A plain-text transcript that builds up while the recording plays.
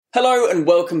Hello and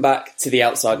welcome back to the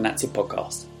Outside and Active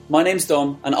podcast. My name's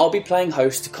Dom and I'll be playing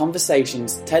host to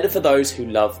conversations tailored for those who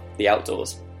love the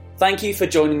outdoors. Thank you for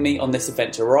joining me on this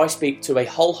adventure where I speak to a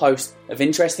whole host of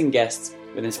interesting guests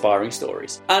with inspiring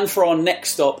stories. And for our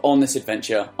next stop on this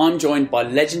adventure, I'm joined by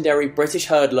legendary British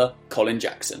hurdler Colin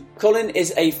Jackson. Colin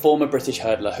is a former British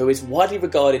hurdler who is widely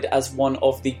regarded as one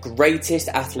of the greatest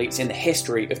athletes in the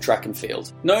history of track and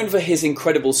field. Known for his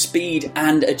incredible speed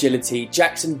and agility,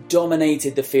 Jackson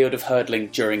dominated the field of hurdling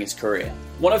during his career.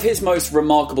 One of his most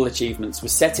remarkable achievements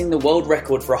was setting the world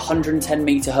record for 110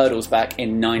 metre hurdles back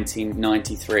in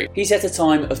 1993. He set a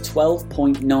time of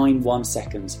 12.91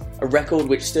 seconds, a record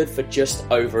which stood for just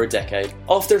over a decade.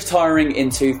 After retiring in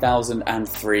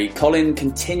 2003, Colin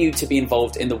continued to be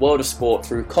involved in the world of sport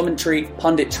through commentary,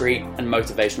 punditry and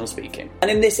motivational speaking.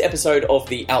 And in this episode of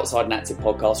the Outside and Active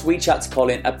podcast, we chat to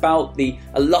Colin about the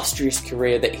illustrious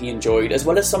career that he enjoyed, as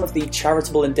well as some of the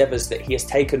charitable endeavours that he has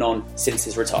taken on since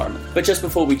his retirement. But just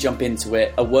before we jump into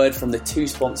it, a word from the two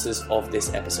sponsors of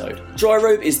this episode. Dry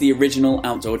Robe is the original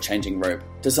outdoor changing robe,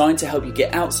 designed to help you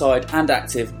get outside and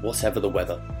active whatever the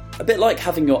weather. A bit like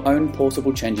having your own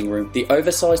portable changing room, the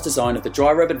oversized design of the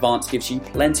Dry Robe Advance gives you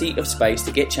plenty of space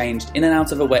to get changed in and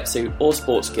out of a wetsuit or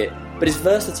sports kit, but is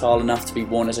versatile enough to be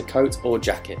worn as a coat or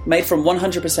jacket. Made from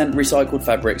 100% recycled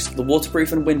fabrics, the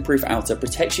waterproof and windproof outer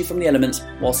protects you from the elements,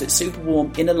 whilst its super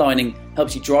warm inner lining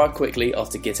helps you dry quickly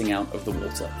after getting out of the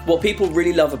water. What people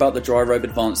really love about the Dry Robe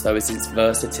Advance though is its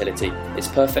versatility. It's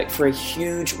perfect for a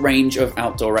huge range of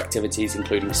outdoor activities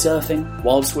including surfing,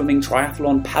 wild swimming,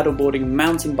 triathlon, paddleboarding,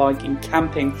 mountain biking,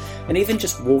 camping, and even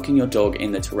just walking your dog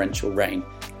in the torrential rain.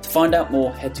 To find out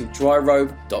more, head to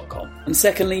dryrobe.com. And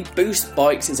secondly, Boost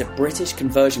Bikes is a British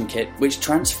conversion kit which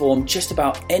transforms just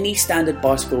about any standard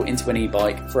bicycle into an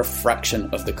e-bike for a fraction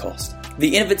of the cost.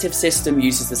 The innovative system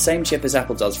uses the same chip as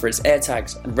Apple does for its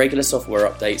AirTags and regular software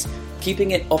updates, keeping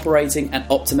it operating at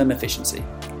optimum efficiency.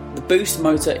 The Boost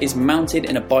motor is mounted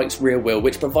in a bike's rear wheel,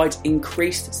 which provides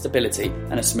increased stability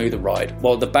and a smoother ride,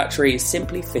 while the battery is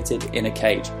simply fitted in a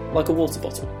cage, like a water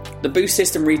bottle. The Boost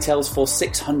system retails for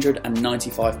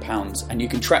 £695, and you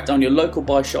can track down your local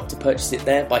bike shop to purchase it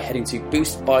there by heading to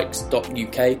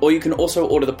boostbikes.uk, or you can also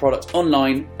order the product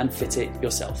online and fit it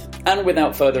yourself. And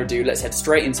without further ado, let's head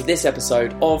straight into this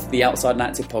episode of the Outside and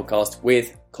Active podcast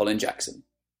with Colin Jackson.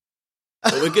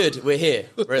 But we're good. We're here.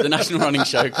 We're at the National Running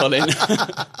Show, Colin.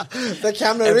 The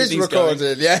camera is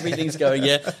recorded, yeah. Everything's going,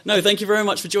 yeah. No, thank you very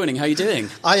much for joining. How are you doing?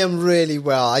 I am really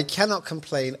well. I cannot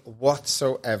complain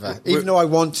whatsoever, even though I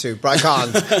want to, but I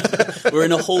can't. We're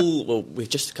in a hall. Well, we've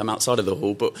just come outside of the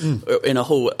hall, but we're in a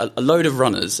hall, a load of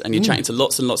runners, and you're chatting to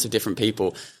lots and lots of different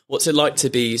people. What's it like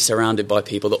to be surrounded by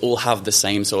people that all have the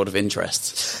same sort of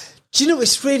interests? Do you know,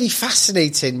 it's really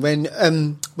fascinating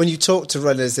when you talk to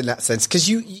runners in that sense, because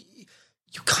you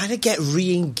kind of get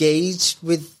re-engaged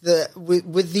with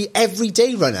the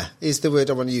everyday runner is the word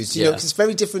I want to use, you know, because it's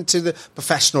very different to the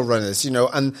professional runners, you know,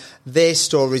 and their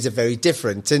stories are very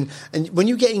different. And when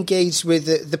you get engaged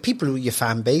with the people who are your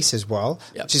fan base as well,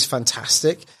 which is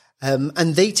fantastic,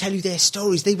 and they tell you their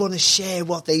stories, they want to share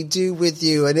what they do with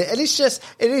you. And it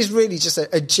is really just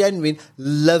a genuine,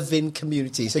 loving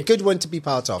community. It's a good one to be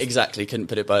part of. Exactly. Couldn't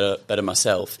put it better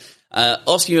myself.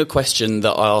 Asking you a question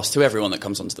that I ask to everyone that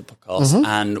comes onto the podcast,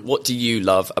 and what do you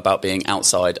love about being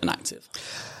outside and active?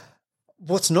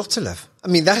 What's not to love? I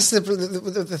mean, that's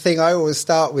the thing I always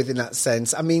start with in that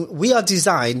sense. I mean, we are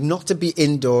designed not to be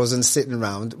indoors and sitting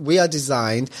around. We are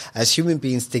designed as human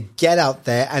beings to get out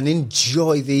there and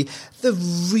enjoy the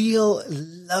real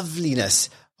loveliness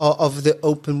of the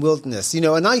open wilderness, you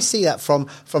know, and I see that from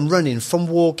running, from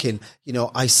walking, you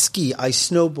know, I ski, I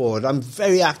snowboard, I'm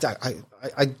very active.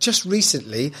 I just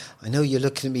recently, I know you're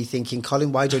looking at me thinking,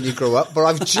 Colin, why don't you grow up? But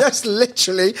I've just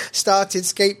literally started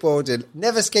skateboarding.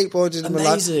 Never skateboarded in my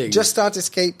life. Just started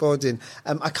skateboarding.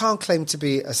 I can't claim to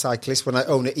be a cyclist when I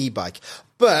own an e-bike.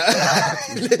 But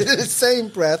in the same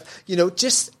breath, you know,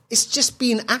 it's just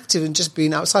being active and just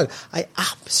being outside. I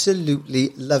absolutely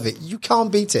love it. You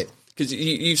can't beat it. Because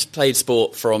you've played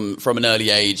sport from an early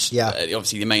age. Yeah.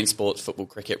 Obviously, your main sports, football,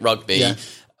 cricket, rugby. Yeah.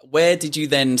 Where did you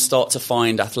then start to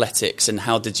find athletics, and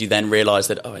how did you then realise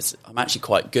that, I'm actually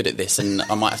quite good at this and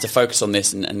I might have to focus on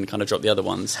this and kind of drop the other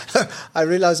ones? I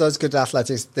realised I was good at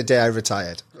athletics the day I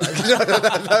retired.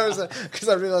 Because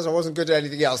I realised I wasn't good at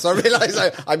anything else. So I realised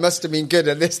I must have been good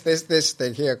at this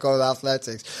thing here called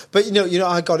athletics. But, you know,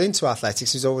 I got into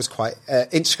athletics. It was always quite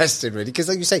interesting, really, because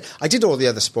like you say, I did all the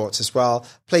other sports as well,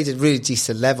 played at really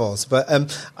decent levels. But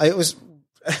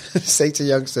say to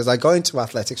youngsters, I got into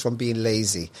athletics from being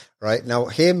lazy, right? Now,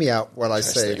 hear me out when I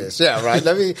say this. Yeah, right.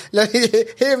 Let me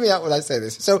hear me out when I say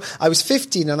this. So I was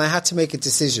 15 and I had to make a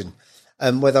decision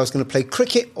whether I was going to play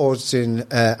cricket or doing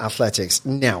athletics.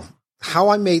 Now, how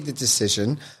I made the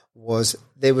decision was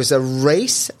there was a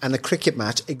race and a cricket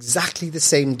match exactly the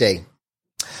same day.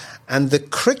 And the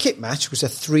cricket match was a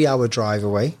 3-hour drive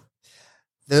away.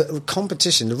 The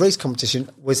race competition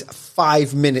was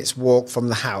 5 minutes walk from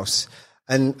the house.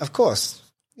 And of course,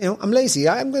 I'm lazy.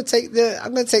 I'm going to take the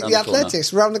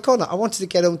athletics around the corner. I wanted to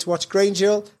get home to watch Grange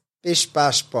Hill. Bish,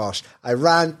 bash, bosh. I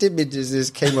ran, did my business,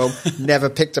 came home, never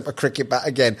picked up a cricket bat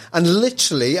again. And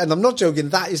literally, and I'm not joking,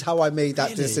 that is how I made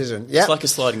that decision. Yeah. It's like a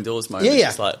sliding doors moment. Yeah.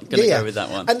 It's like, going to go with that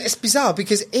one. And it's bizarre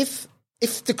because if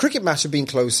the cricket match had been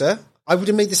closer, I would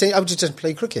have made the same. I would have just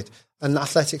played cricket, and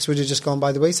athletics would have just gone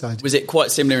by the wayside. Was it quite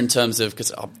similar in terms of,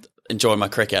 because I enjoy my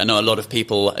cricket, I know a lot of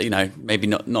people, maybe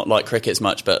not like cricket as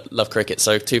much, but love cricket.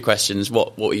 So 2 questions: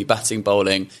 what were you batting,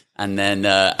 bowling, and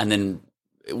then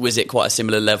was it quite a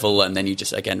similar level? And then you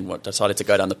just decided to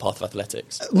go down the path of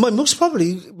athletics.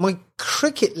 My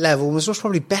cricket level was most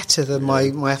probably better than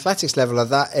my athletics level at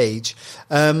that age,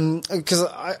 because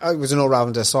I was an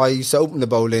all-rounder. So I used to open the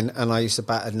bowling and I used to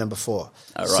bat at number 4.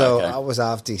 Oh, right, so okay. I was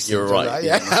half decent. You're right.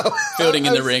 Yeah. Fielding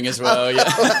in the ring as well. Yeah,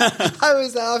 I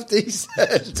was half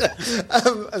decent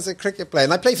as a cricket player,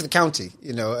 and I played for the county.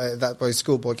 That was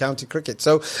schoolboy county cricket.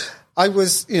 So I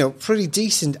was pretty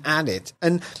decent at it.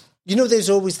 And there's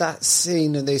always that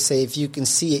saying, and they say, if you can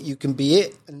see it, you can be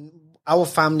it. And our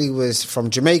family was from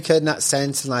Jamaica in that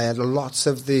sense, and I had lots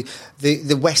of the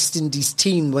West Indies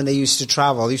team when they used to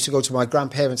travel. I used to go to my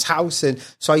grandparents' house, and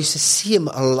so I used to see them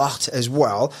a lot as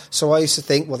well. So I used to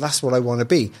think, well, that's what I want to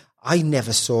be. I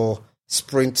never saw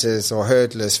sprinters or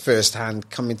hurdlers firsthand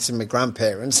coming to my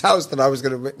grandparents' house that I was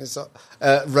going to witness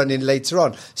running later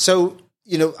on. So,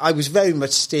 I was very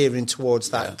much steering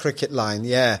towards that cricket line,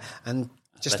 and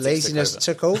just laziness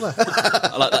took over.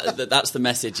 I like that. That's the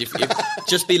message. If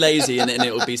just be lazy and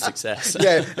it will be success.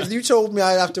 Yeah. If you told me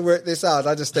I'd have to work this hard,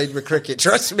 I'd have stayed with cricket.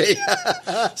 Trust me.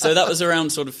 So that was around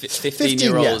sort of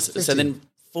 15-year-olds. Yeah, 15. So then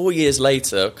 4 years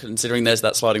later, considering there's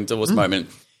that sliding doors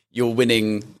moment, you're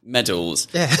winning medals.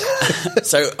 Yeah.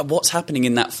 So what's happening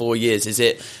in that 4 years? Is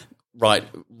it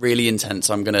really intense?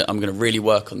 I'm gonna really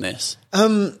work on this.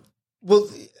 No,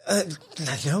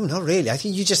 not really. I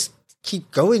think you just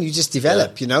keep going, you just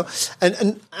develop,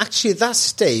 and actually at that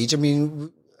stage,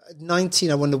 19,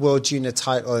 I won the world junior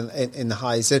title in the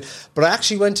highs, but I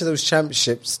actually went to those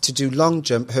championships to do long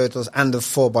jump, hurdles, and the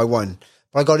 4x1.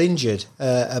 But I got injured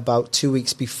about 2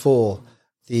 weeks before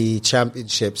the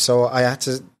championship, so I had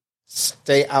to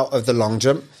stay out of the long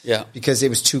jump because it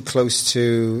was too close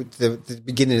to the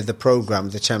beginning of the program,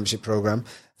 the championship program.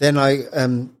 Then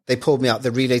they pulled me out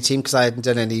the relay team because I hadn't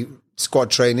done any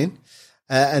squad training.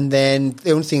 And then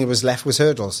the only thing that was left was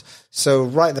hurdles. So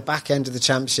right at the back end of the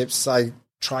championships, I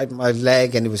tried my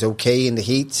leg and it was okay in the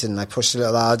heats, and I pushed a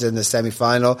little harder in the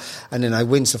semi-final, and then I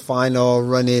win the final,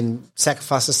 running second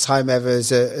fastest time ever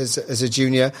as a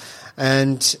junior.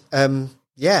 And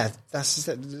that's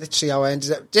literally how I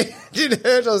ended up doing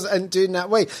hurdles and doing that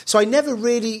way. So I never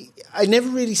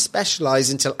really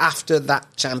specialised until after that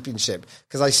championship,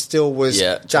 because I still was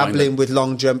dabbling with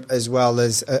long jump as well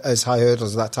as high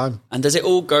hurdles at that time. And does it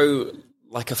all go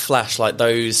like a flash, like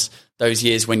those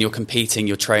years when you're competing,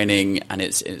 you're training, and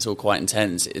it's all quite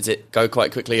intense? Is it go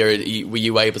quite quickly, or are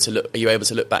you able to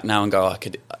look back now and go, I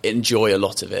could enjoy a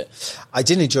lot of it? I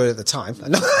didn't enjoy it at the time,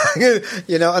 and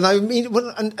I mean,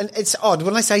 and it's odd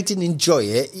when I say I didn't enjoy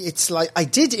it. It's like I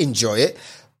did enjoy it,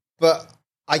 but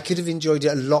I could have enjoyed it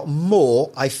a lot more,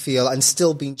 I feel, and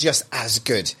still been just as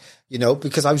good,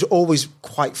 because I was always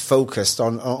quite focused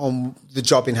on the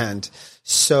job in hand.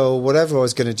 So whatever I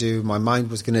was going to do, my mind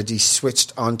was going to be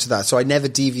switched onto that. So I never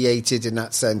deviated in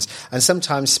that sense. And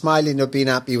sometimes smiling or being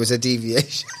happy was a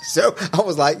deviation. So I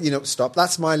was like, stop that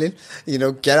smiling,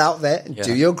 get out there and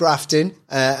do your grafting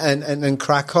and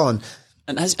crack on.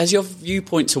 And has your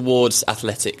viewpoint towards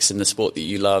athletics and the sport that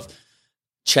you love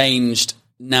changed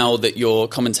now that you're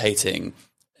commentating?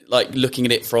 Like looking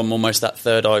at it from almost that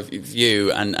third eye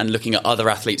view and looking at other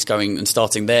athletes going and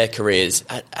starting their careers,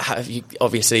 have you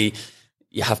obviously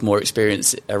you have more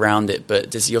experience around it,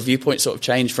 but does your viewpoint sort of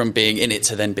change from being in it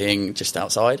to then being just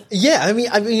outside? Yeah, I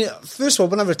mean, first of all,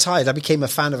 when I retired, I became a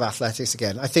fan of athletics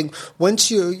again. I think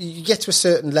once you get to a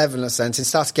certain level, in a sense, it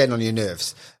starts getting on your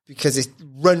nerves because it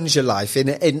runs your life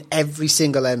in every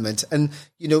single element. And,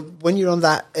 when you're on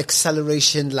that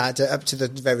acceleration ladder up to the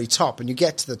very top and you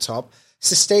get to the top,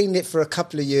 sustaining it for a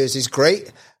couple of years is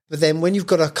great. But then when you've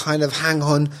got to kind of hang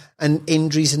on and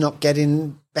injuries are not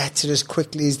getting better as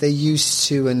quickly as they used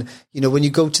to. And, when you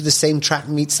go to the same track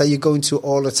meets that you're going to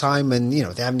all the time and,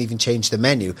 they haven't even changed the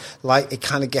menu, like it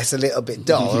kind of gets a little bit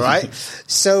dull, right?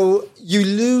 So you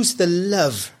lose the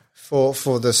love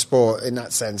for the sport in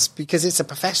that sense because it's a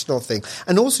professional thing.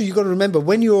 And also you've got to remember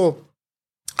when you're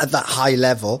at that high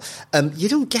level, you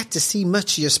don't get to see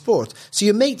much of your sport. So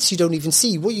your mates, you don't even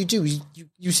see. What you do is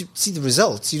you see the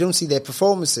results. You don't see their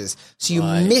performances. So you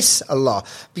miss a lot.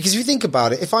 Because if you think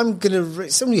about it, if I'm going to,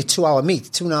 it's only a 2-hour meet,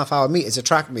 2.5-hour meet, it's a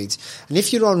track meet. And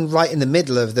if you're on right in the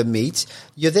middle of the meet,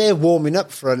 you're there warming up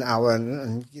for an hour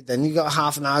and then you got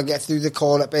half an hour, get through the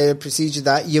call-up procedure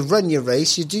that you run your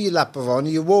race, you do your lap of honour,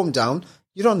 you warm down,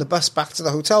 you're on the bus back to the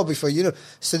hotel before you know.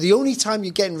 So the only time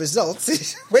you're getting results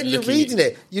is when you're reading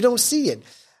it. You don't see it.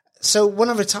 So when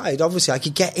I retired, obviously I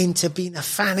could get into being a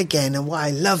fan again and why I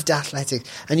loved athletics.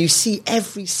 And you see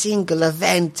every single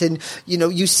event and,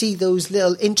 you see those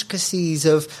little intricacies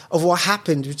of what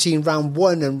happened between round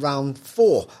 1 and round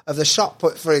 4 of the shot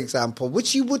put, for example,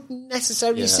 which you wouldn't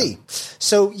necessarily see.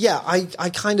 So, I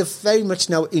kind of very much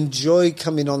now enjoy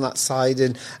coming on that side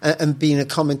and being a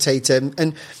commentator.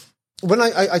 And when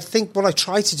I think what I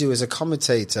try to do as a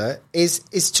commentator is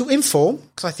to inform,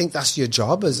 because I think that's your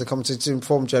job as a commentator, to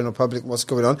inform general public what's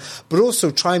going on, but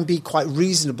also try and be quite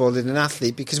reasonable in an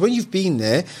athlete, because when you've been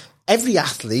there, every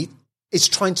athlete is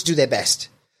trying to do their best.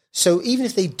 So even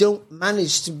if they don't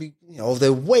manage to be,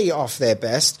 they're way off their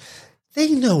best, they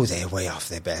know they're way off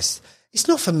their best. It's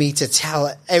not for me to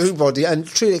tell everybody and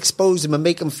try to expose them and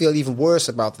make them feel even worse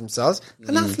about themselves.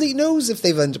 An athlete knows if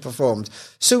they've underperformed.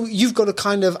 So you've got to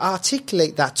kind of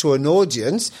articulate that to an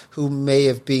audience who may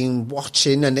have been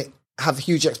watching and have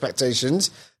huge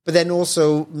expectations, but then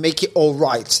also make it all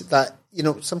right that,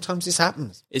 sometimes this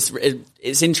happens.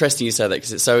 It's interesting you say that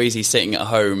because it's so easy sitting at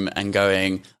home and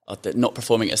going, they're not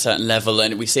performing at a certain level.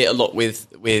 And we see it a lot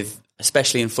with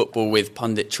especially in football, with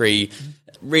punditry.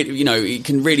 Really, it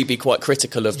can really be quite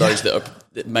critical of those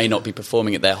that may not be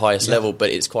performing at their highest level, but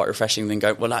it's quite refreshing then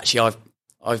go, well, actually,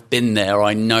 I've been there.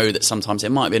 I know that sometimes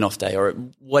it might be an off day or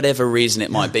whatever reason it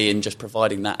might be, and just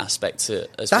providing that aspect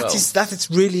as well. That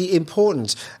is really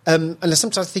important. And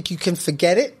sometimes I think you can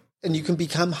forget it and you can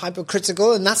become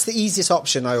hypercritical, and that's the easiest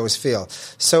option, I always feel.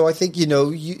 So I think,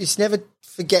 it's never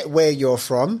forget where you're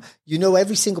from.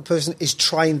 Every single person is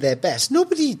trying their best.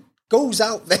 Nobody goes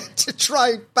out there to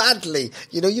try badly.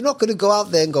 You're not going to go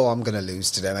out there and go, I'm going to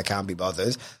lose today and I can't be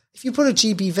bothered. If you put a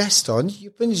GB vest on,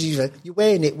 you're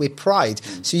wearing it with pride.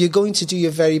 So you're going to do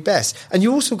your very best. And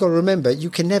you also got to remember, you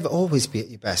can never always be at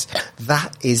your best.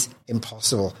 That is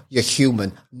impossible. You're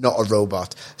human, not a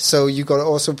robot. So you've got to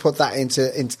also put that into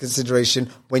consideration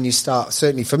when you start,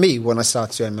 certainly for me, when I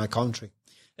start to end my commentary.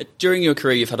 During your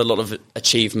career, you've had a lot of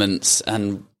achievements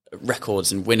and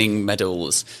records and winning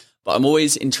medals. But I'm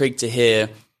always intrigued to hear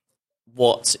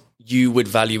what you would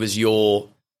value as your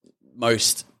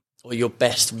most or your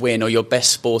best win or your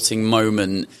best sporting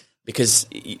moment, because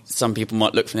some people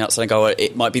might look from the outside and go,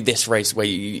 it might be this race where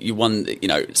you won.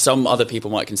 Some other people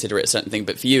might consider it a certain thing,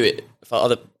 but for you,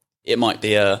 it might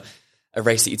be a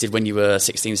race that you did when you were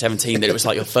 16, 17, that it was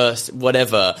like your first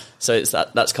whatever. So it's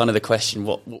that's kind of the question.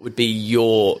 What would be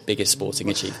your biggest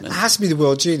sporting achievement? It has to be the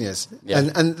World Juniors.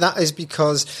 And that is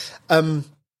because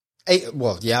I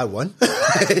won.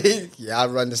 I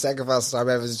ran the second fastest time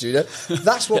ever as a junior.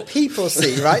 That's what people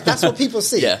see, right? That's what people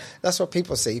see. Yeah. That's what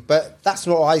people see. But that's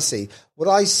not what I see. What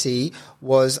I see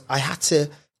was I had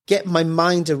to get my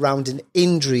mind around an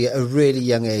injury at a really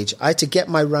young age. I had to get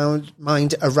my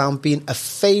mind around being a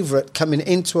favourite coming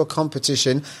into a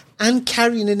competition and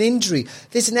carrying an injury.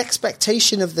 There's an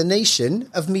expectation of the nation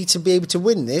of me to be able to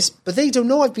win this, but they don't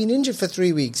know I've been injured for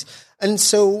 3 weeks. And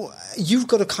so you've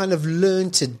got to kind of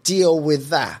learn to deal with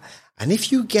that. And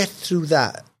if you get through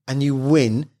that and you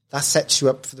win, that sets you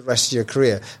up for the rest of your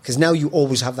career, because now you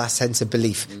always have that sense of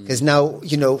belief. Because now,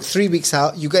 3 weeks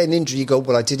out, you get an injury, you go,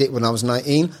 well, I did it when I was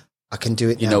 19. I can do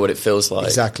it now. You know what it feels like.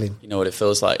 Exactly. You know what it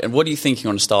feels like. And what are you thinking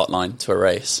on a start line to a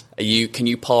race? Can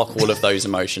you park all of those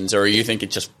emotions, or are you thinking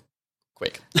just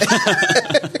quick?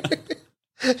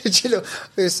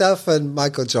 Yourself and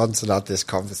Michael Johnson had this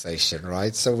conversation,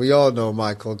 right? So we all know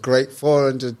Michael, great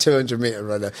 400, 200 meter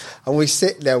runner. And we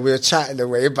sit there, we were chatting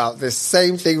away about this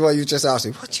same thing what you just asked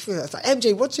me. What do you feel like? I was like,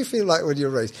 MJ, what do you feel like when you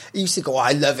race? He used to go,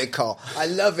 I love it, Carl. I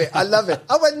love it. I love it.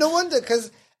 I went, no wonder, because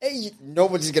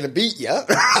nobody's going to beat you.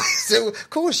 So, of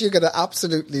course, you're going to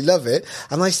absolutely love it.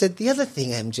 And I said, the other thing,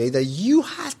 MJ, that you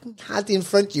hadn't had in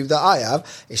front of you that I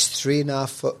have is 3.5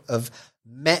 foot of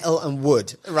metal and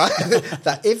wood, right?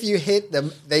 That if you hit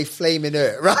them, they flame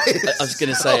inert, right? I was going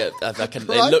to say it.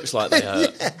 It looks like they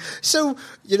hurt. Yeah. So,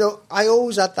 I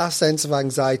always had that sense of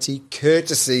anxiety,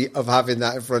 courtesy of having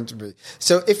that in front of me.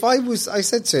 So I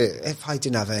said to her, if I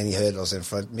didn't have any hurdles in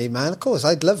front of me, man, of course,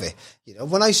 I'd love it.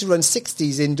 When I used to run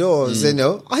 60s indoors,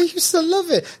 I used to love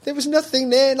it. There was nothing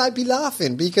there and I'd be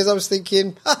laughing because I was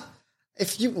thinking,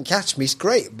 if you can catch me, it's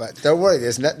great, but don't worry,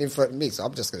 there's nothing in front of me, so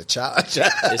I'm just going to charge.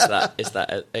 It's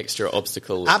that extra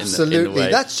obstacle. Absolutely. In the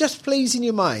way. That's just plays in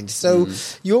your mind. So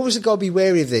you always got to be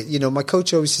wary of it. My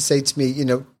coach always used to say to me,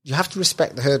 you have to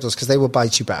respect the hurdles because they will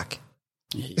bite you back.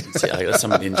 Yeah, you can see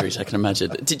some of the injuries I can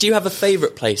imagine. Did you have a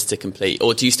favourite place to complete,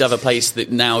 or do you still have a place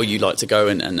that now you like to go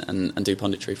and do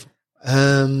punditry for?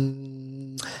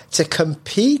 To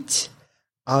compete,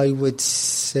 I would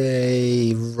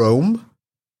say Rome.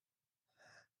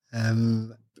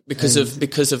 Because of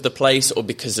the place, or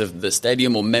because of the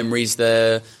stadium, or memories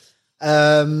there?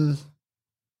 Rome,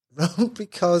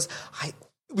 because it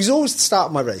was always the start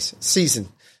of my race season.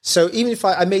 So even if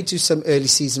I may do some early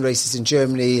season races in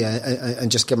Germany and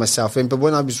just get myself in, but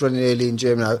when I was running early in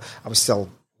Germany, I was still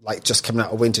just coming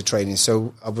out of winter training,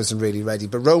 so I wasn't really ready.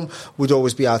 But Rome would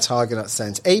always be our target in that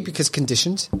sense. Because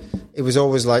conditions, it was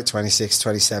always 26,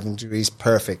 27 degrees,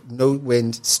 perfect. No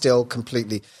wind, still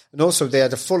completely. And also they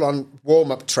had a full-on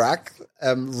warm-up track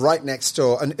right next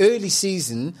door. An early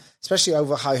season, especially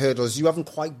over high hurdles, you haven't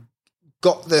quite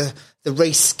got the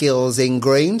race skills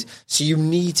ingrained, so you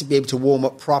need to be able to warm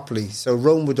up properly. So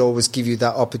Rome would always give you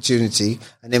that opportunity,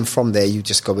 and then from there you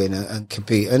just go in and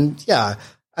compete. And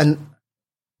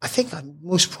I think I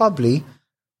most probably,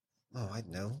 I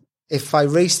don't know, if I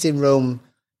raced in Rome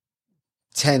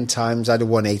 10 times, I'd have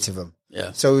won 8 of them.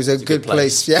 Yeah. So it was a good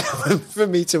place, for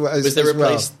me to. Was there a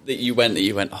place that you went,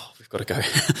 oh, we've got to go,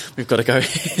 we've got to go?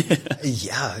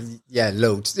 yeah,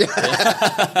 loads.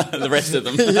 The rest of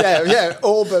them. yeah,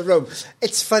 all but Rome.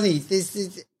 It's funny.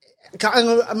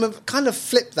 I'm going to kind of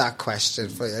flip that question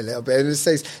for you a little bit. And it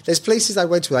says, there's places I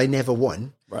went to I never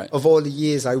won. Right. Of all the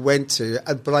years I went to,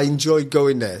 but I enjoyed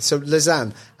going there. So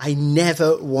Lausanne, I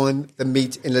never won the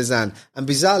meet in Lausanne. And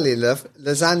bizarrely enough,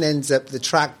 Lausanne ends up the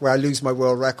track where I lose my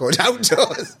world record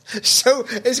outdoors. So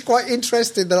it's quite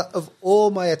interesting that of all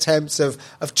my attempts of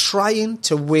trying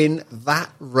to win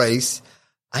that race,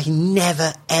 I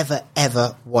never, ever,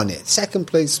 ever won it. Second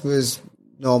place was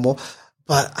normal,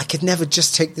 but I could never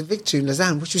just take the victory in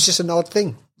Lausanne, which was just an odd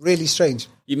thing. Really strange.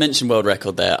 You mentioned world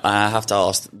record there. I have to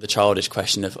ask the childish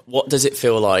question of what does it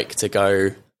feel like to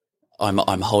go, I'm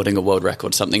holding a world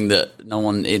record, something that no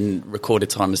one in recorded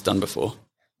time has done before?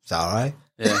 It's all right.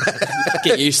 Yeah.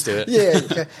 Get used to it. Yeah.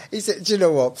 Do you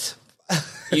know what?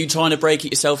 Are you trying to break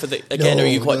it yourself again, or are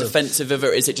you quite defensive of it?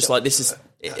 Or is it just like this is...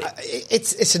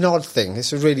 It's an odd thing.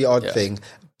 It's a really odd thing.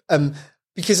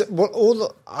 Because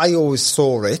I always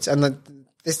saw it, and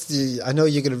I know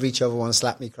you're going to reach over and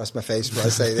slap me across my face when I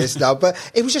say this now, but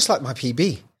it was just like my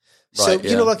PB. So,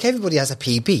 like everybody has a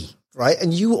PB, right?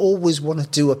 And you always want to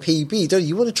do a PB, don't you?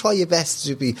 You want to try your best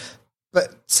to be,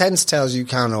 but sense tells you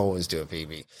can't always do a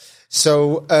PB.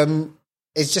 So,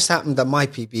 it's just happened that my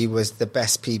PB was the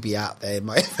best PB out there in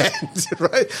my event,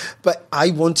 right? But I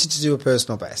wanted to do a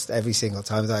personal best every single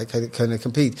time that I kind of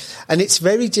compete. And it's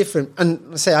very different.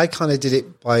 And I kind of did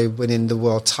it by winning the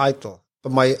world title.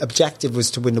 But my objective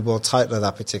was to win the world title at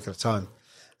that particular time.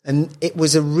 And it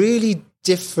was a really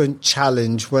different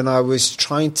challenge when I was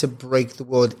trying to break the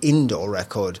world indoor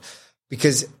record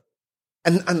because,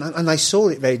 and I saw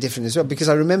it very different as well, because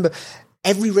I remember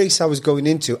every race I was going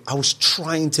into, I was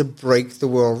trying to break the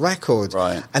world record.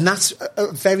 Right. And that's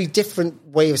a very different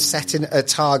way of setting a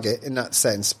target in that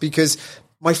sense, because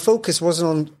my focus wasn't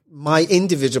on my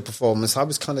individual performance. I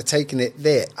was kind of taking it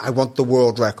there. I want the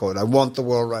world record. I want the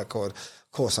world record.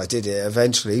 Of course, I did it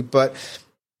eventually, but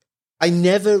I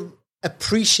never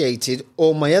appreciated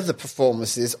all my other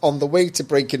performances on the way to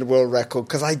breaking the world record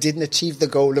because I didn't achieve the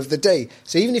goal of the day.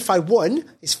 So even if I won,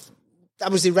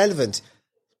 that was irrelevant.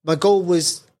 My goal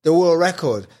was the world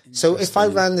record. So if I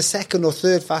ran the second or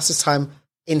third fastest time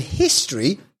in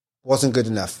history, wasn't good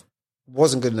enough.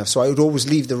 So I would always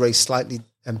leave the race slightly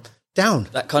down.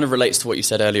 That kind of relates to what you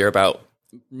said earlier about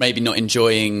maybe not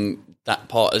enjoying that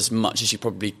part as much as you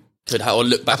probably could have, or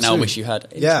look back now and wish you had.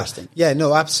 Interesting. Yeah,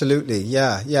 no, absolutely.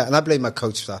 Yeah. And I blame my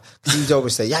coach for that. Because he'd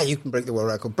always say, you can break the world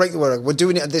record. We're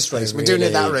doing it at this race. We're doing it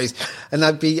at that race. And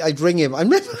I'd ring him. I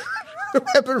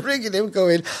remember ringing him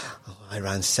going, I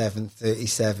ran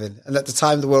 7:37. And at the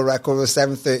time, the world record was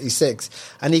 7:36.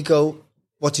 And he'd go,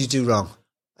 what did you do wrong?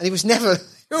 And it was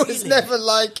never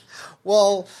like,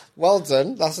 well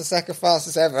done. That's the second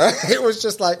fastest ever. It was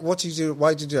just like, what do you do?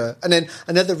 Why do you do it? And then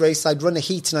another race, I'd run a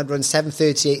heat and I'd run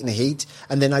 7:38 in the heat.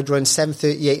 And then I'd run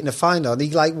 7:38 in the final. And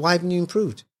he'd like, why haven't you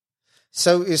improved?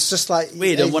 So it's just like...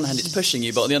 Weird, on one hand it's pushing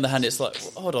you, but on the other hand it's like,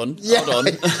 hold on. Yeah.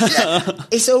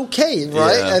 It's okay,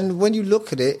 right? Yeah. And when you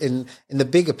look at it in the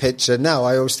bigger picture now,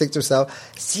 I always think to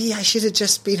myself, see, I should have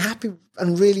just been happy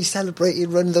and really celebrated,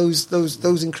 run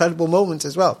those incredible moments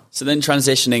as well. So then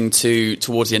transitioning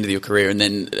towards the end of your career and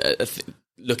then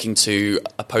looking to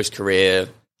a post-career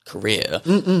career,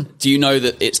 do you know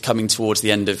that it's coming towards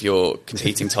the end of your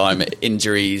competing time,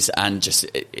 injuries, and just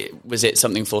was it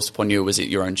something forced upon you, or was it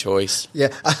your own choice? Yeah,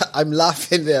 I'm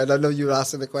laughing there, and I know you were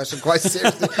asking the question quite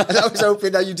seriously, and I was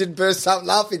hoping that you didn't burst out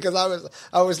laughing, because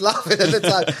I was laughing at the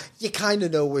time. You kind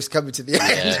of know what's coming to the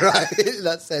end, right, in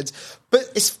that sense.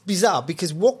 But it's bizarre,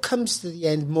 because what comes to the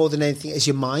end more than anything is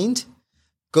your mind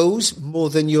goes more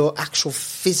than your actual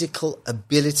physical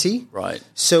ability. Right.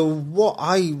 So what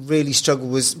I really struggled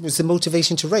was the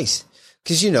motivation to race.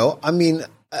 Because, I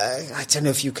don't know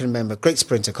if you can remember, a great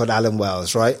sprinter called Alan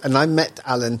Wells, right? And I met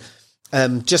Alan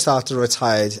just after I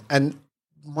retired. And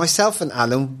myself and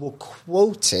Alan were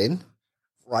quoting,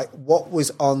 right, what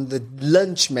was on the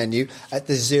lunch menu at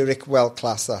the Zurich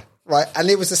Weltklasse. Right, and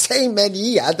it was the same menu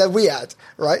he had that we had,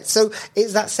 right? So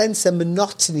it's that sense of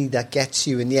monotony that gets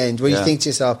you in the end, where you think to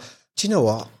yourself, do you know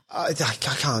what? I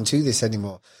can't do this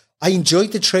anymore. I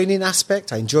enjoyed the training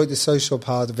aspect, I enjoyed the social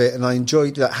part of it, and I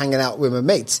enjoyed hanging out with my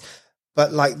mates.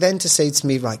 But then to say to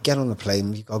me, right, get on the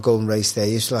plane, you got to go and race there.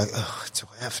 You're just like, oh, do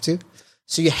I have to?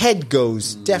 So your head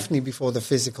goes definitely before the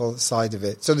physical side of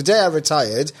it. So the day I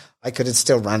retired, I could have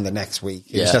still ran the next week.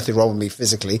 There's nothing wrong with me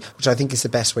physically, which I think is the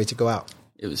best way to go out.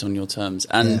 It was on your terms.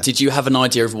 And did you have an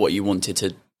idea of what you wanted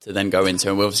to then go into?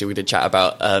 And obviously we did chat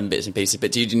about bits and pieces,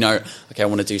 but did you know, okay, I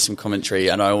want to do some commentary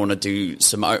and I want to do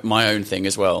my own thing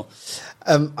as well?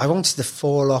 I wanted to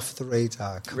fall off the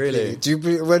radar completely.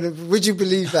 Really? Would you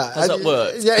believe that? How's that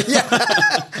worked?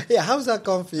 Yeah. Yeah, how's that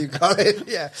gone for you, Colin?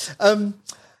 Yeah.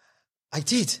 I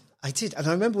did. And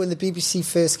I remember when the BBC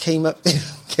first came up to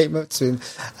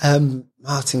him,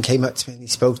 Martin came up to me and he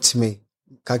spoke to me.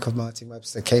 A guy called Martin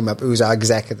Webster came up, who was our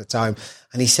exec at the time,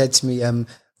 and he said to me,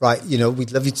 right,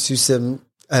 we'd love you to do some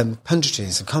punditry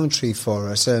and some commentary for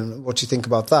us, and what do you think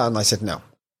about that? And I said no.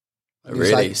 Oh,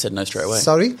 really? You said no straight away?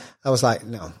 Sorry? I was like,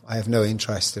 no, I have no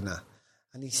interest in that.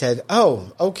 And he said,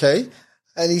 oh, okay.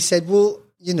 And he said, well,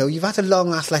 you've had a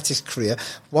long athletics career.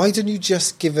 Why don't you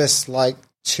just give us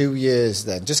 2 years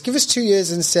then? Just give us 2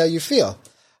 years and see how you feel.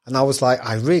 And I was like,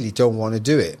 I really don't want to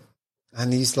do it.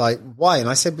 And he's like, why? And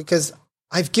I said, because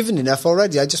I've given enough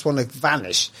already. I just want to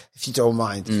vanish, if you don't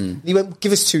mind. And he went,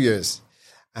 give us 2 years.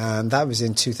 And that was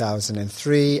in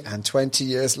 2003, and 20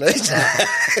 years later,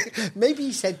 maybe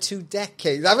he said 2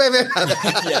 decades. I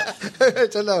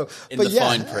don't know. In the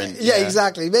fine print. Yeah,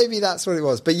 exactly. Maybe that's what it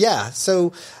was. But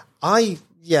so I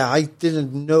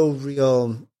didn't know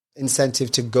real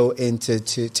incentive to go into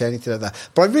anything like that.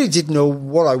 But I really did know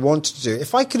what I wanted to do.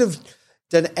 If I could have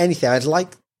done anything, I'd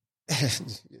like...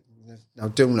 Now,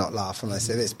 do not laugh when I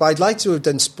say this, but I'd like to have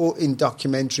done sporting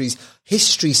documentaries,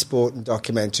 history sporting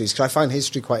documentaries, because I find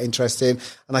history quite interesting,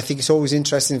 and I think it's always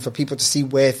interesting for people to see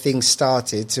where things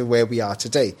started to where we are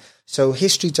today. So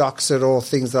history docs are all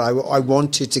things that I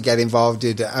wanted to get involved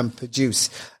in and produce,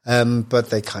 but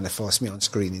they kind of forced me on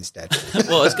screen instead.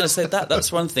 Well, I was going to say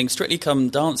that's one thing. Strictly Come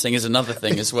Dancing is another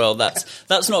thing as well.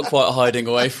 That's not quite hiding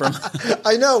away from.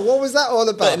 I know. What was that all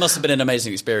about? But it must have been an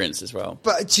amazing experience as well.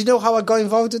 But do you know how I got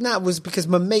involved in that? Was because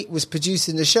my mate was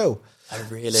producing the show. Oh,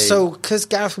 really? So, because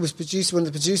Gareth was one of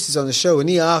the producers on the show, and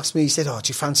he asked me, he said, oh, do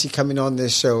you fancy coming on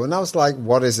this show? And I was like,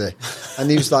 what is it?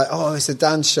 And he was like, oh, it's a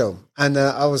dance show. And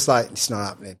I was like, it's not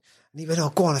happening. And he went, oh,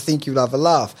 go on, I think you'll have a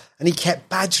laugh. And he kept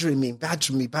badgering me. And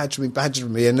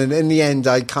then in the end,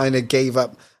 I kind of gave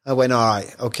up. I went, all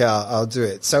right, okay, I'll do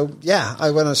it. So, yeah,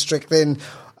 I went on Strictly, and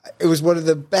it was one of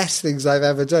the best things I've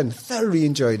ever done. Thoroughly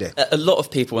enjoyed it. A lot of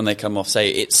people, when they come off, say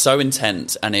it's so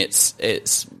intense and it's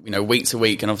week to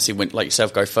week, and obviously when, like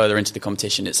yourself, go further into the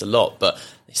competition, it's a lot, but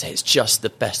they say it's just the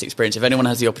best experience. If anyone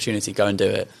has the opportunity, go and do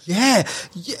it. Yeah.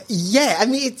 I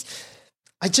mean,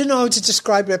 I don't know how to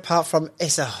describe it apart from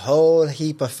it's a whole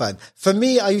heap of fun. For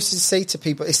me, I used to say to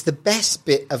people, it's the best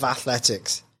bit of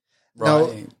athletics. Right. Now,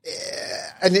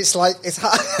 and it's hard,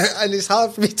 and it's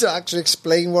hard for me to actually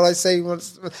explain what I say,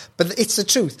 but it's the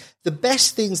truth. The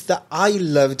best things that I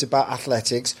loved about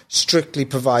athletics, Strictly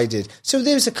provided. So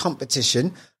there's a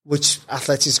competition, which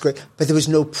athletics is great, but there was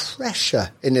no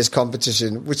pressure in this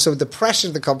competition, so the pressure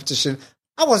of the competition,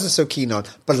 I wasn't so keen on,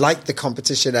 but liked the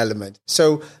competition element.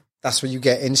 So that's what you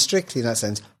get in Strictly in that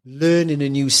sense. Learning a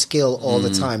new skill all the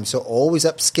time. So always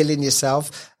upskilling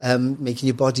yourself, making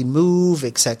your body move,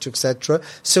 etc., etc.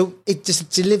 So it just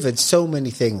delivered so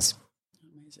many things.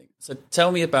 Amazing. So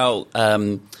tell me about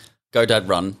Go Dad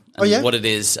Run and what it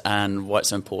is and why it's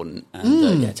so important.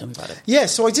 And tell me about it. Yeah,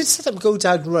 so I did set up Go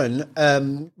Dad Run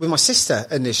with my sister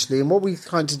initially. And what we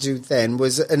tried to do then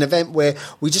was an event where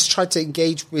we just tried to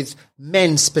engage with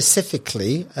men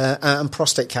specifically and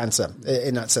prostate cancer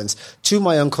in that sense. Two of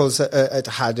my uncles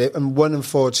had it and one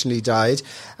unfortunately died.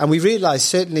 And we realised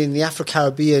certainly in the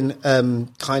Afro-Caribbean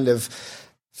kind of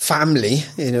family,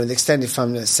 the extended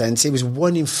family in that sense, it was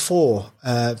 1 in 4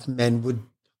 men would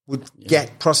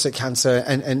get prostate cancer,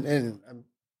 and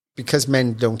because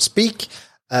men don't speak,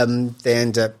 they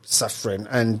end up suffering,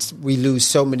 and we lose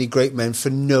so many great men for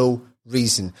no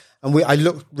reason. And I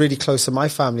looked really close to my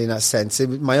family in that sense.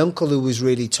 My uncle, who was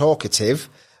really talkative,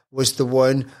 was the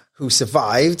one who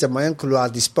survived, and my uncle, who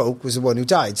hardly spoke, was the one who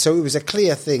died. So it was a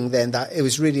clear thing then that it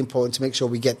was really important to make sure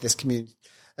we get this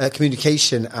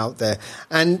communication out there.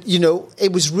 And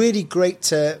it was really great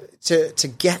to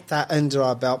get that under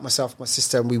our belt, myself and my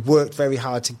sister, and we worked very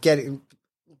hard to get it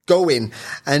going.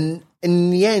 And in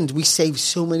the end, we saved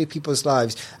so many people's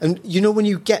lives. And when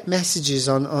you get messages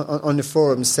on the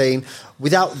forums saying,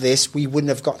 without this, we wouldn't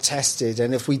have got tested,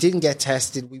 and if we didn't get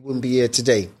tested, we wouldn't be here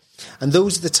today. And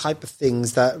those are the type of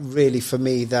things that really, for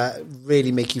me, that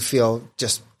really make you feel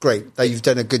just great, that you've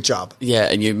done a good job. Yeah,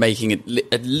 and you're making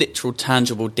a literal,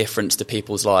 tangible difference to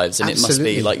people's lives. And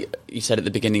Absolutely. It must be, like you said at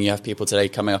the beginning, you have people today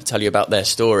coming up and tell you about their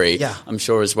story. Yeah. I'm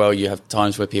sure as well you have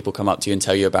times where people come up to you and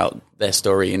tell you about their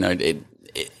story,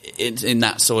 it's in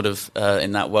that sort of,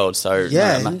 in that world. So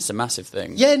it's a massive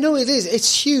thing. Yeah, no, it is.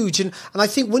 It's huge. And I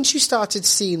think once you started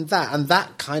seeing that and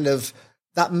that kind of,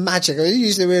 that magic, I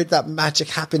use the word, that magic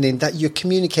happening, that you're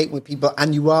communicating with people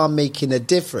and you are making a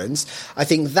difference, I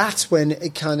think that's when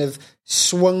it kind of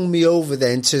swung me over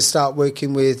then to start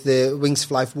working with the Wings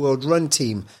for Life World Run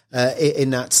team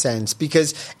in that sense,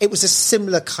 because it was a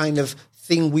similar kind of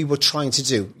thing we were trying to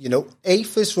do.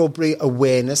 First of all, bring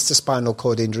awareness to spinal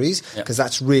cord injuries, because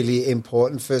that's really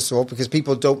important, first of all, because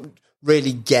people don't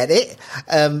really get it,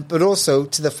 but also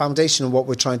to the foundation of what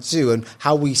we're trying to do and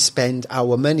how we spend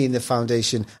our money in the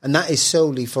foundation. And that is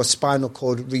solely for spinal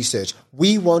cord research.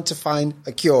 We want to find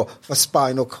a cure for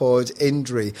spinal cord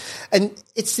injury. And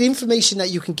it's the information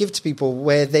that you can give to people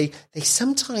where they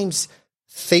sometimes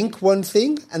think one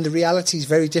thing and the reality is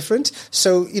very different.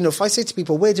 So, if I say to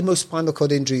people, where do most spinal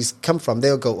cord injuries come from?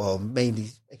 They'll go, oh,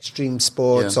 mainly extreme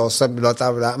sports or something like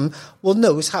that would happen. Well,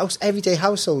 no, it's everyday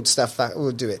household stuff that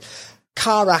will do it.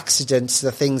 Car accidents are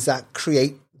the things that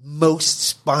create most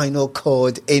spinal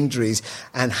cord injuries.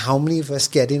 And how many of us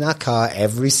get in our car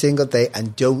every single day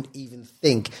and don't even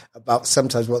think about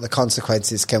sometimes what the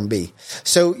consequences can be?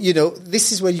 So,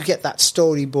 this is where you get that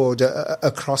storyboard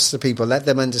across to people, let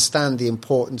them understand the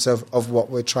importance of what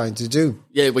we're trying to do.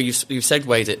 Yeah, well, you've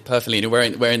segued it perfectly. And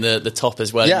we're in the top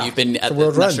as well. Yeah, you've been at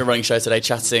the National Running Show today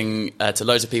chatting to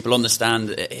loads of people on the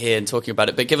stand here and talking about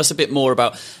it. But give us a bit more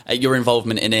about your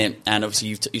involvement in it. And obviously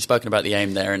you've spoken about the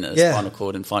aim there and the spinal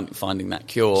cord and finding that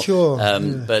cure.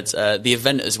 But the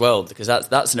event as well, because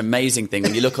that's an amazing thing.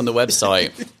 When you look on the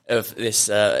website of this,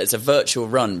 it's a virtual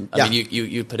run. I mean,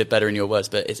 you put it better in your words,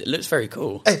 but it looks very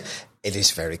cool. It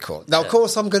is very cool. Now, of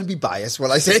course, I'm going to be biased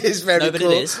when I say it's very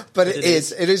cool. It is. But it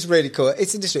is really cool.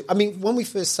 It's interesting. I mean, when we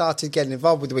first started getting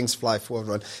involved with the Wings for Life World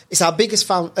Run, it's our biggest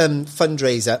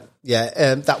fundraiser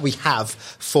that we have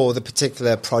for the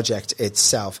particular project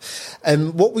itself.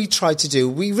 And what we try to do,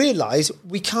 we realise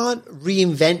we can't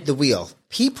reinvent the wheel.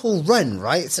 People run,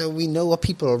 right? So we know what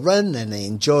people run and they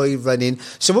enjoy running.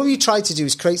 So what we tried to do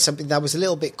is create something that was a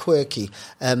little bit quirky,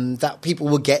 that people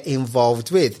will get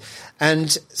involved with.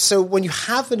 And so when you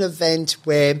have an event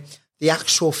where the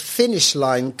actual finish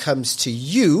line comes to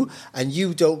you and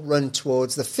you don't run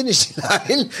towards the finish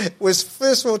line, was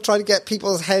first of all trying to get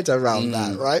people's head around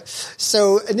that, right?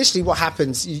 So initially what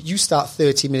happens, you start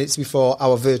 30 minutes before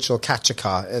our virtual catcher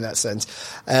car in that sense.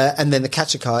 And then the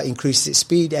catcher car increases its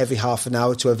speed every half an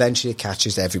hour to eventually it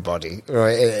catches everybody,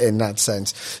 right, in that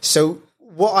sense. So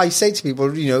what I say to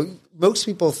people, most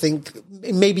people think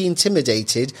maybe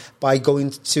intimidated by going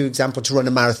to example to run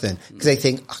a marathon because they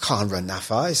think I can't run that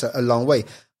far. It's a long way.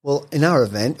 Well, in our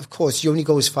event, of course, you only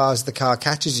go as far as the car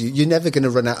catches you. You're never going to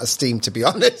run out of steam, to be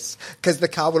honest, because the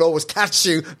car will always catch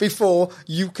you before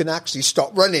you can actually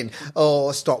stop running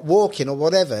or stop walking or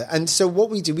whatever. And so what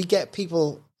we do, we get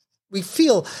people, we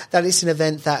feel that it's an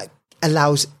event that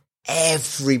allows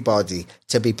everybody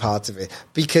to be part of it,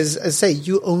 because as I say,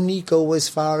 you only go as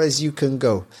far as you can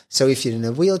go. So if you're in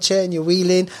a wheelchair and you're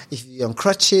wheeling, if you're on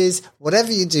crutches,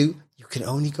 whatever you do, you can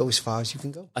only go as far as you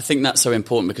can go. I think that's so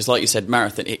important because, like you said,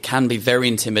 marathon, it can be very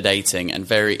intimidating and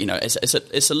very,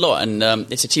 it's a lot, and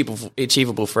it's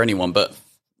achievable for anyone, but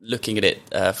looking at it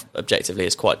objectively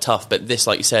is quite tough. But this,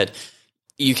 like you said,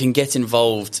 you can get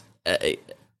involved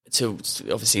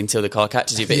obviously until the car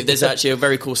catches you. But there's actually a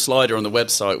very cool slider on the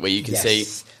website where you can see,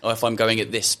 if I'm going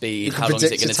at this speed, how long is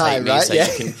it going to take me? Right? So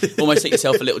you can almost take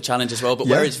yourself a little challenge as well. But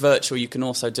where it's virtual, you can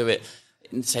also do it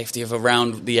in the safety of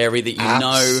around the area that you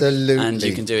know, and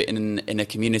you can do it in a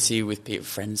community with people,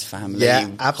 friends, family,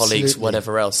 colleagues,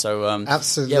 whatever else. So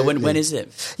absolutely, when is it?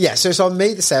 So it's on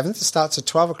May the 7th. It starts at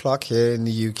 12 o'clock here in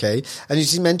the UK, and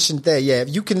as you mentioned there,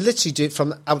 you can literally do it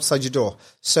from outside your door.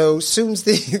 So as soon as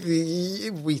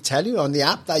we tell you on the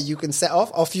app that you can set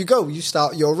off you go, you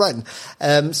start your run.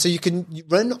 So you can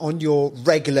run on your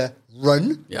regular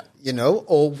run,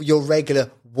 or your regular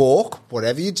walk,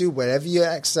 whatever you do, wherever you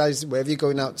exercise, wherever you're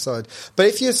going outside. But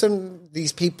if you're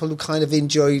these people who kind of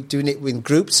enjoy doing it in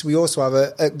groups, we also have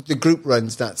the group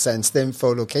runs in that sense. They're in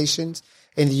 4 locations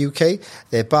in the UK.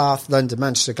 They're Bath, London,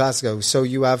 Manchester, Glasgow. So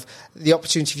you have the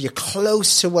opportunity, if you're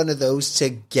close to one of those, to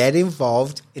get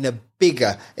involved in a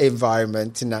bigger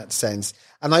environment in that sense.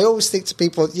 And I always think to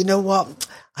people, you know what?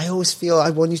 I always feel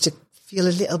I want you to feel a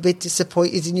little bit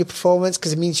disappointed in your performance,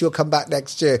 because it means you'll come back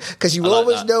next year, because you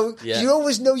always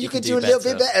know you can do a little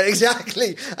bit better.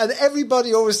 Exactly. And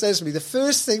everybody always says to me, the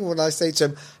first thing when I say to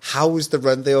them, how was the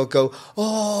run, they all go,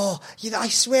 I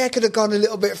swear I could have gone a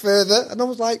little bit further. And I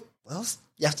was like, well,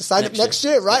 you have to sign up next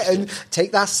year, right? And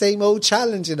take that same old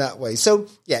challenge in that way. So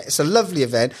it's a lovely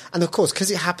event. And of course,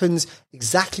 because it happens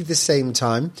exactly the same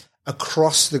time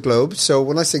across the globe. So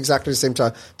when I say exactly the same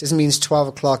time, it doesn't mean it's 12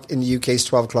 o'clock in the UK, it's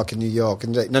 12 o'clock in New York.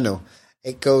 And no.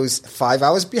 It goes 5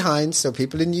 hours behind. So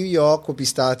people in New York will be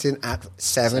starting at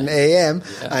 7 a.m.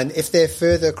 Yeah. And if they're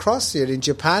further across here in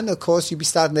Japan, of course, you'll be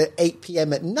starting at 8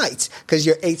 p.m. at night, because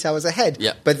you're 8 hours ahead.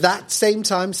 Yeah. But that same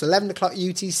time, so 11 o'clock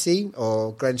UTC,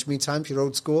 or Greenwich Mean Time if you're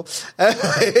old school,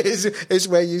 is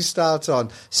where you start on.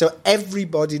 So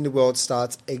everybody in the world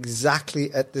starts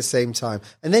exactly at the same time.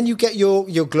 And then you get your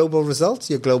global results,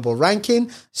 your global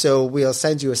ranking. So we'll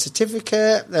send you a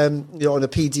certificate on a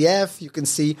PDF. You can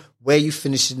see where you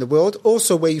finished in the world,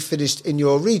 also where you finished in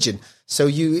your region. So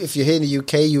if you're here in the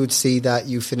UK, you would see that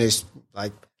you finished,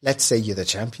 like, let's say you're the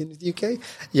champion of the UK.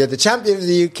 You're the champion of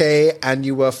the UK and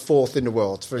you were 4th in the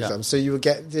world, for example. So you will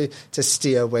get to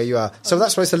steer where you are. So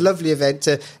that's why it's a lovely event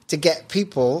to get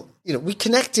people, we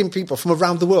connect in people from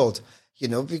around the world.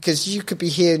 Because you could be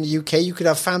here in the UK, you could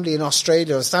have family in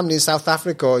Australia or family in South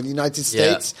Africa or in the United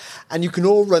States, and you can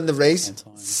all run the race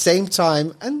same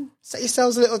time and set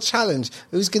yourselves a little challenge.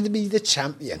 Who's going to be the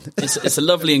champion? It's a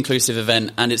lovely inclusive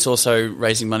event, and it's also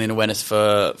raising money and awareness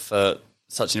for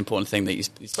such an important thing that you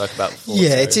spoke about before.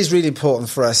 Yeah, it is really important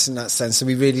for us in that sense, and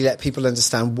we really let people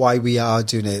understand why we are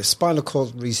doing it. Spinal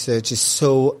cord research is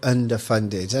so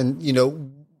underfunded, and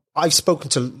I've spoken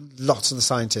to lots of the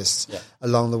scientists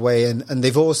along the way, and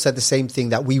they've all said the same thing,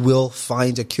 that we will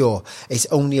find a cure. It's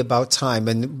only about time.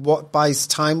 And what buys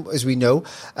time, as we know,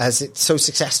 as it so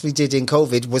successfully did in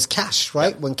COVID, was cash,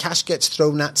 right? When cash gets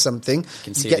thrown at something,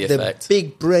 you get the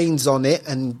big brains on it,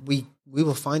 and we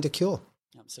will find a cure.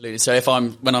 Absolutely. So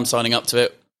when I'm signing up to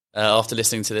it, after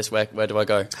listening to this, where do I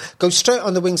go? Go straight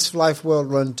on the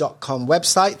wingsforlifeworldrun.com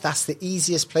website. That's the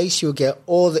easiest place. You'll get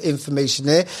all the information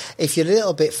there. If you're a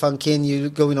little bit funky and you're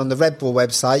going on the Red Bull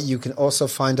website, you can also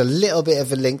find a little bit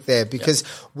of a link there, because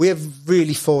we're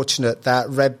really fortunate that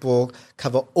Red Bull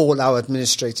cover all our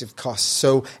administrative costs.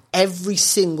 So every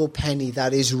single penny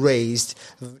that is raised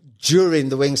during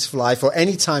the Wings for Life, or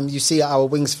any time you see our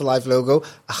Wings for Life logo,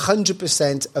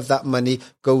 100% of that money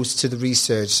goes to the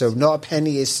research. So not a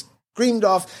penny is screamed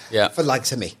off for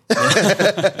likes of me.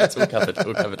 That's all covered.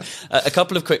 A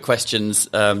couple of quick questions,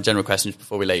 general questions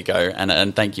before we let you go.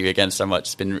 And thank you again so much.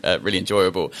 It's been really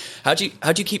enjoyable. How do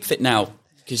you keep fit now?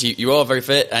 Because you are very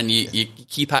fit and you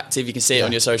keep active. You can see it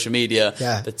on your social media.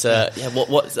 But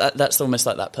that's almost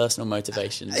like that personal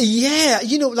motivation. Yeah,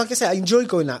 like I said, I enjoy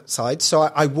going outside. So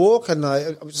I walk, and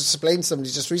I was just explaining to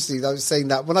somebody just recently that I was saying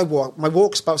that when I walk, my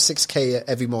walk's about 6K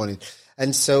every morning.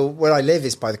 And so where I live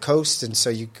is by the coast, and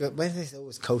so where there's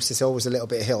always coast, there's always a little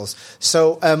bit of hills.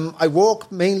 So I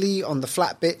walk mainly on the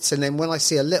flat bits, and then when I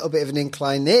see a little bit of an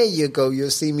incline, there you go, you'll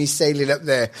see me sailing up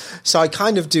there. So I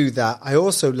kind of do that. I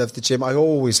also love the gym. I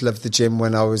always loved the gym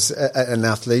when I was an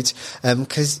athlete,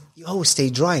 because you always stay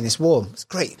dry and it's warm. It's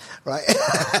great, right?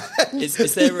 Is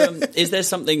there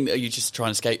something? Are you just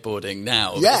trying skateboarding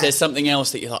now? Yeah. Is there something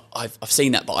else that you're like, I've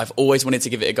seen that, but I've always wanted to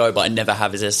give it a go, but I never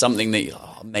have. Is there something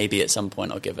that maybe at some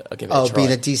point I'll give it a try?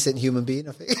 Being a decent human being,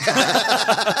 I think.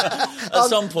 At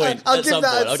some point. I'll get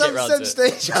round to it.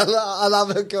 Stage, I'll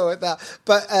have a go at that.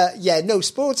 But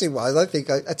sporting wise, I think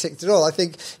I ticked it all. I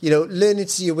think, learning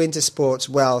to see winter sports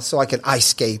well, so I can ice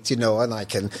skate, and I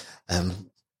can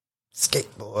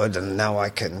skateboard, and now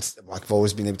I've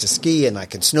always been able to ski, and I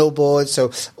can snowboard.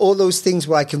 So all those things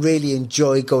where I can really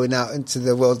enjoy going out into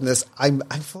the wilderness, I'm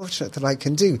fortunate that I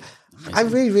can do. Amazing. I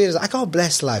really realize I got a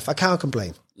blessed life. I can't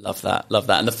complain. Love that.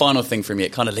 And the final thing for me,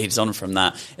 it kind of leads on from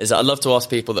that, is that I love to ask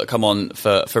people that come on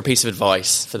for a piece of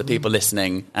advice for the people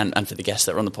listening and for the guests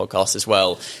that are on the podcast as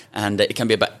well. And it can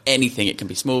be about anything. It can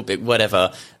be small, big,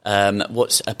 whatever.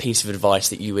 What's a piece of advice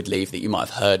that you would leave that you might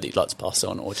have heard that you'd like to pass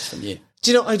on, or just from you?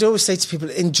 Do I'd always say to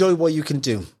people, enjoy what you can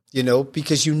do.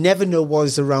 Because you never know what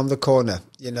is around the corner.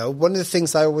 One of the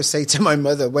things I always say to my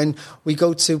mother when we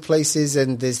go to places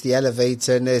and there's the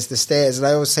elevator and there's the stairs, and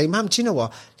I always say, Mum, do you know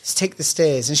what? Let's take the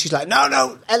stairs. And she's like,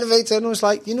 no, elevator. And I was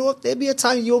like, you know what? There'll be a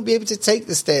time you won't be able to take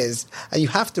the stairs and you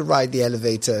have to ride the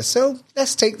elevator. So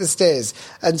let's take the stairs.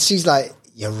 And she's like,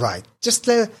 you're right. Just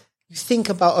you think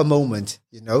about a moment,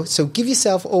 So give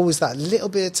yourself always that little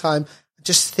bit of time.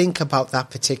 Just think about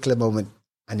that particular moment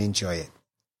and enjoy it.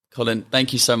 Colin,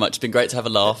 thank you so much. It's been great to have a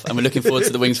laugh, and we're looking forward to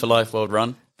the Wings for Life World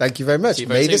Run. Thank you very much.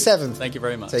 May the 7th. Thank you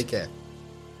very much. Take care.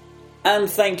 And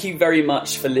thank you very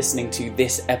much for listening to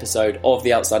this episode of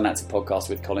the Outside Active podcast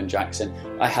with Colin Jackson.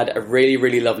 I had a really,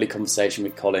 really lovely conversation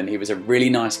with Colin. He was a really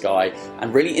nice guy,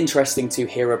 and really interesting to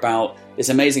hear about this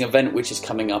amazing event which is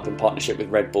coming up in partnership with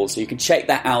Red Bull. So you can check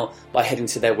that out by heading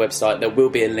to their website. There will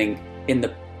be a link in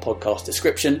the podcast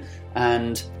description.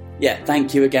 And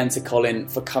thank you again to Colin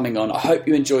for coming on. I hope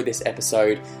you enjoyed this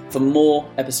episode. For more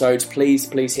episodes, please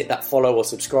hit that follow or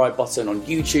subscribe button on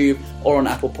YouTube or on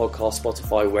Apple Podcasts,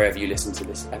 Spotify, wherever you listen to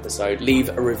this episode. Leave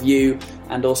a review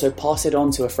and also pass it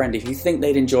on to a friend. If you think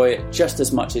they'd enjoy it just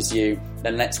as much as you,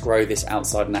 then let's grow this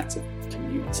Outside and Active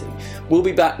community. We'll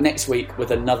be back next week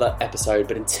with another episode,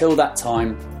 but until that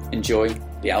time, enjoy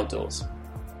the outdoors.